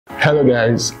Hello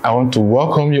guys, I want to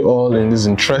welcome you all in this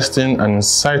interesting and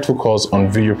insightful course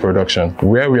on video production,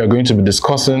 where we are going to be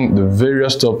discussing the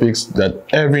various topics that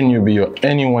every newbie or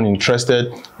anyone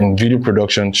interested in video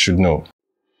production should know.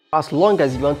 As long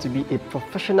as you want to be a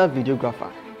professional videographer,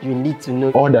 you need to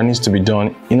know all that needs to be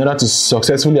done in order to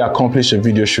successfully accomplish a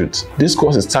video shoot. This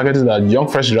course is targeted at young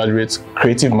fresh graduates,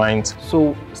 creative minds.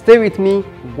 So stay with me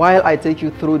while I take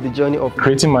you through the journey of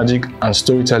creating magic and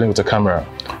storytelling with a camera.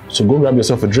 So go grab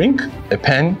yourself a drink, a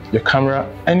pen, your camera,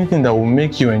 anything that will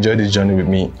make you enjoy this journey with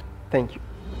me. Thank you.